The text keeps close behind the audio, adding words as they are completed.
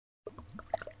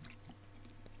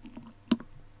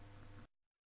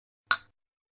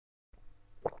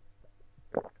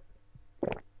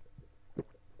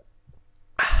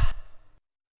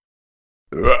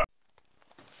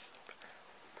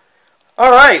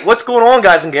Alright, what's going on,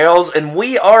 guys and gals? And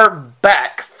we are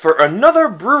back for another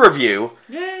brew review.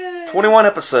 Yay! 21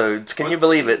 episodes, can you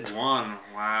believe it? 21,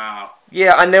 wow.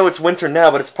 Yeah, I know it's winter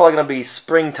now, but it's probably going to be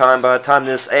springtime by the time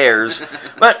this airs.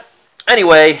 But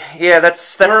anyway, yeah,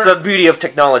 that's the beauty of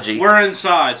technology. We're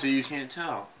inside, so you can't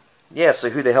tell. Yeah, so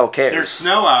who the hell cares? There's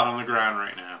snow out on the ground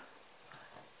right now.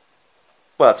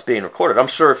 Well, it's being recorded. I'm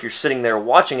sure if you're sitting there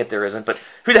watching it, there isn't, but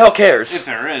who the hell cares? If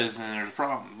there is, then there's a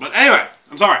problem. But anyway,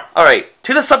 I'm sorry. Alright,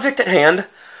 to the subject at hand,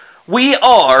 we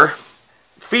are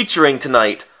featuring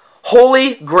tonight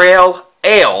Holy Grail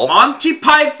Ale. Monty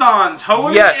Python's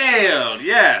Holy Ale,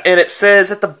 yes. And it says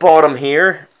at the bottom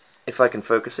here, if I can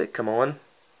focus it, come on.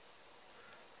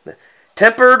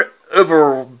 Tempered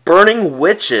over burning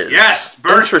witches. Yes,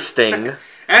 interesting.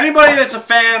 Anybody that's a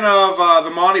fan of the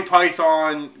Monty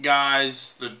Python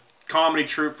guys, the comedy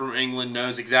troupe from England,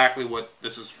 knows exactly what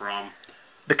this is from.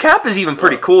 The cap is even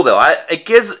pretty cool, though. It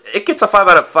gets a 5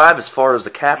 out of 5 as far as the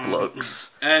cap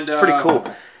looks. And pretty cool.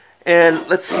 And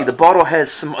let's see, the bottle has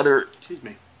some other... Excuse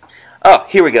me. Oh,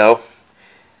 here we go.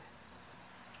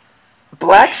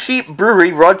 Black Sheep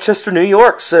Brewery, Rochester, New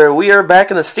York. So we are back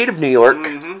in the state of New York.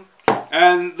 Mm-hmm.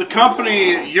 And the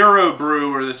company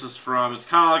Brew, where this is from, is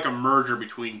kind of like a merger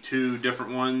between two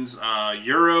different ones.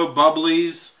 Euro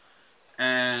Bubblies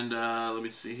and, let me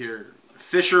see here,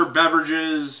 Fisher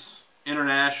Beverages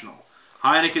International.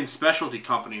 Heineken specialty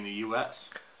company in the U.S.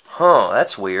 Huh,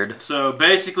 that's weird. So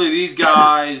basically these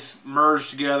guys merged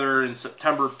together in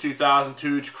September of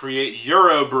 2002 to create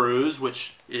Euro Brews,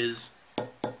 which is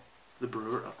the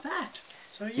brewer of that.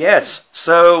 So, yeah. Yes,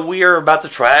 so we are about to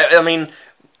try it. I mean...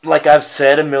 Like I've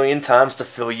said a million times to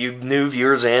fill you new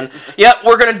viewers in. Yep,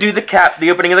 we're going to do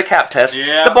the opening of the cap test,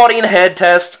 the body and head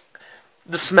test,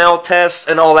 the smell test,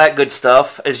 and all that good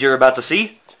stuff, as you're about to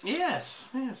see. Yes,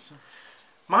 yes.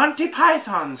 Monty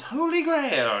Python's Holy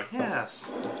Grail, yes.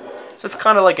 So it's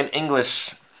kind of like an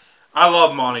English... I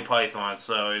love Monty Python,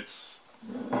 so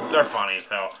they're funny as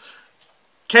hell.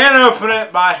 Can't open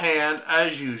it by hand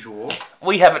as usual.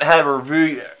 We haven't had a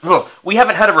review. We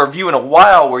haven't had a review in a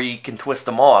while where you can twist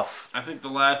them off. I think the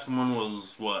last one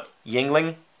was what?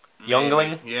 Youngling.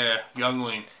 Yeah,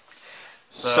 Youngling.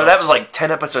 So that was like 10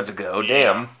 episodes ago. Yeah.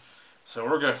 Damn. So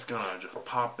we're just gonna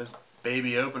pop this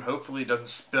baby open. Hopefully, it doesn't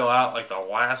spill out like the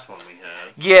last one we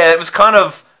had. Yeah, it was kind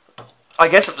of. I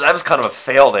guess that was kind of a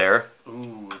fail there.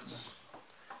 Ooh, there's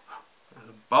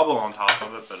a bubble on top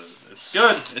of it, but it's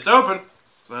good. It's open.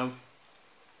 So,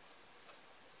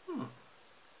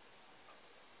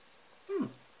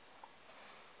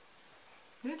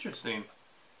 Interesting.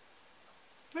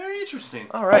 Very interesting.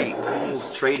 All right, we'll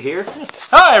trade here.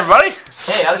 Hi, everybody.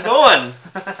 Hey, how's it going?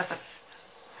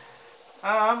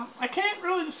 I can't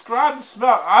really describe the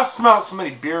smell. I've smelled so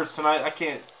many beers tonight. I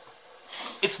can't.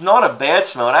 It's not a bad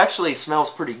smell. It actually smells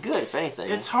pretty good, if anything.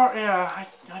 It's hard. Yeah,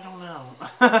 I don't know.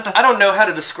 I don't know how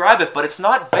to describe it, but it's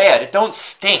not bad. It don't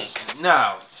stink.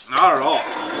 No, not at all.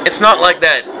 It's not like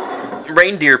that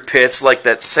reindeer piss like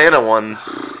that Santa one.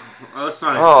 Well, that's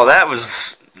not. Oh, that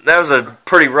was a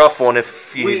pretty rough one.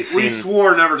 If you seen. We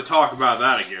swore never to talk about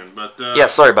that again, but yeah,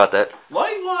 sorry about that.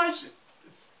 Light-wise, it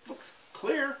looks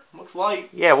clear. Looks light.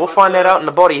 Yeah, we'll find that out in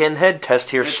the body and head test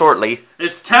here shortly.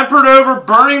 It's tempered over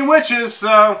burning witches,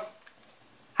 so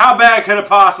how bad could it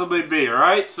possibly be,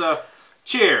 alright? So,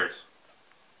 cheers.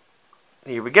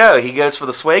 Here we go. He goes for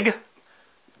the swig.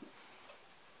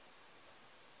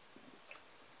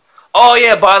 Oh,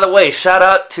 yeah, by the way, shout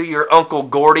out to your Uncle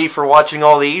Gordy for watching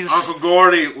all these. Uncle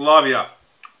Gordy, love ya.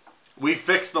 We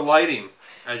fixed the lighting,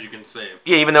 as you can see.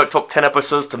 Yeah, even though it took 10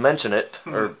 episodes to mention it.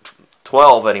 Or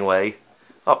 12, anyway.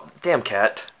 Oh, damn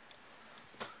cat.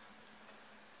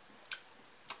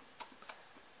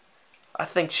 I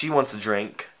think she wants a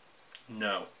drink.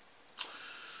 No.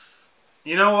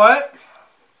 You know what?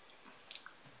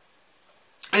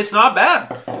 It's not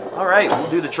bad. Alright, we'll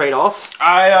do the trade-off.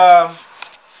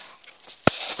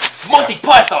 Monty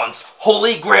Python's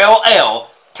Holy Grail Ale,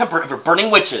 tempered over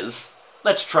burning witches.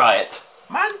 Let's try it.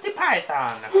 Monty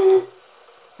Python.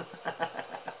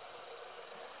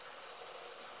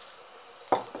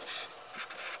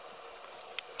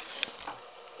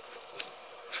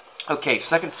 Okay,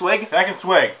 second swig. Second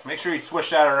swig. Make sure you swish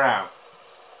that around.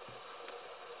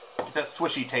 Get that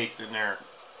swishy taste in there.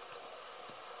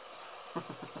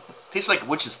 Tastes like a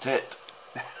witch's tit.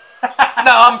 No,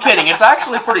 I'm kidding. It's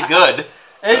actually pretty good.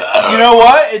 You know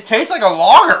what? It tastes like a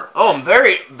lager. Oh,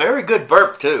 very, very good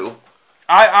burp, too.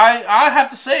 I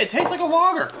have to say, it tastes like a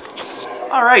lager.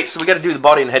 Alright, so we got to do the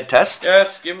body and head test.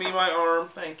 Yes, give me my arm.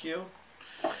 Thank you.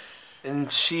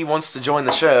 And she wants to join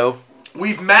the show.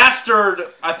 we've mastered.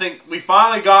 I think we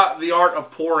finally got the art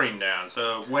of pouring down.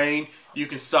 So Wayne, you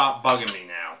can stop bugging me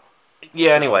now.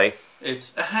 Yeah. Anyway,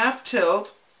 it's a half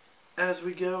tilt as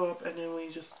we go up, and then we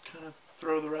just kind of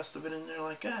throw the rest of it in there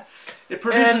like that. It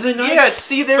produces a nice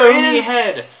see there is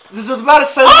head. This is about a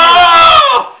centimeter.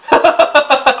 Oh!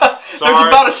 There's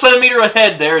about a centimeter of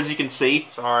head there, as you can see.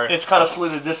 Sorry. It's kind of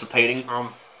slowly dissipating. I'm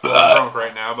drunk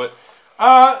right now, but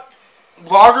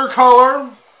lager color,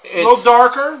 a little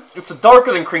darker. It's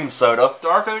darker than cream soda.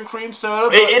 Darker than cream soda.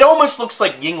 It almost looks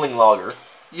like Yingling lager.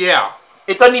 Yeah.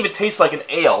 It doesn't even taste like an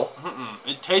ale.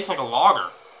 It tastes like a lager.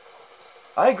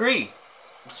 I agree.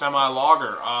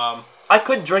 Semi-lager. I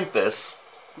could drink this.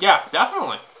 Yeah,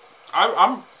 definitely.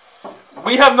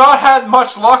 We have not had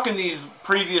much luck in these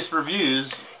previous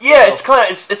reviews. Yeah, so.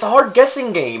 It's a hard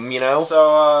guessing game, you know.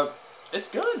 So it's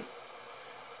good.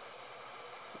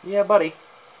 Yeah, buddy.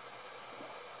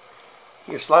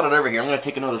 Here, slide it over here. I'm gonna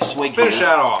take another swig. Finish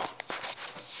that off.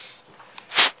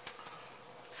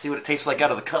 See what it tastes like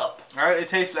out of the cup. All right, it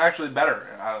tastes actually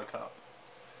better out of the cup.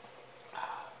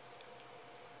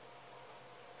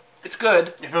 It's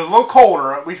good. If it was a little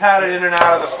colder, we've had it in and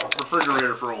out of the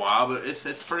refrigerator for a while, but it's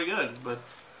pretty good. But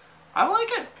I like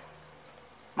it.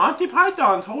 Monty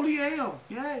Python's Holy Ale.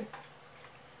 Yay.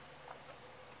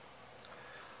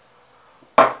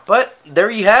 But there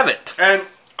you have it. And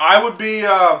I would be,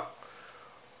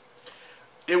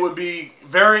 it would be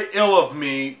very ill of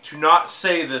me to not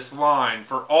say this line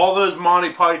for all those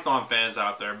Monty Python fans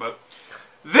out there, but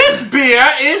this beer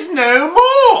is no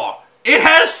more. It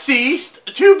has ceased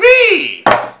to be.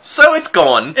 So it's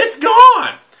gone. It's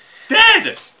gone.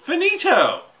 Dead.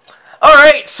 Finito.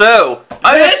 Alright, so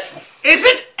this is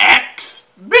an X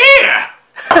beer.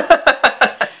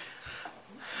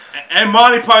 And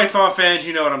Monty Python fans,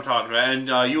 you know what I'm talking about.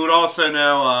 And you would also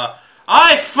know,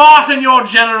 I fought in your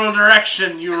general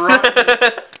direction, you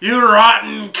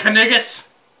rotten Kniggus.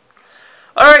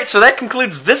 Alright, so that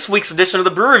concludes this week's edition of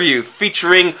the Brew Review,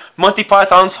 featuring Monty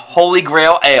Python's Holy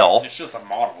Grail Ale. It's just a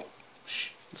model.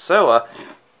 So,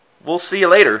 we'll see you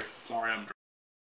later. Sorry, I'm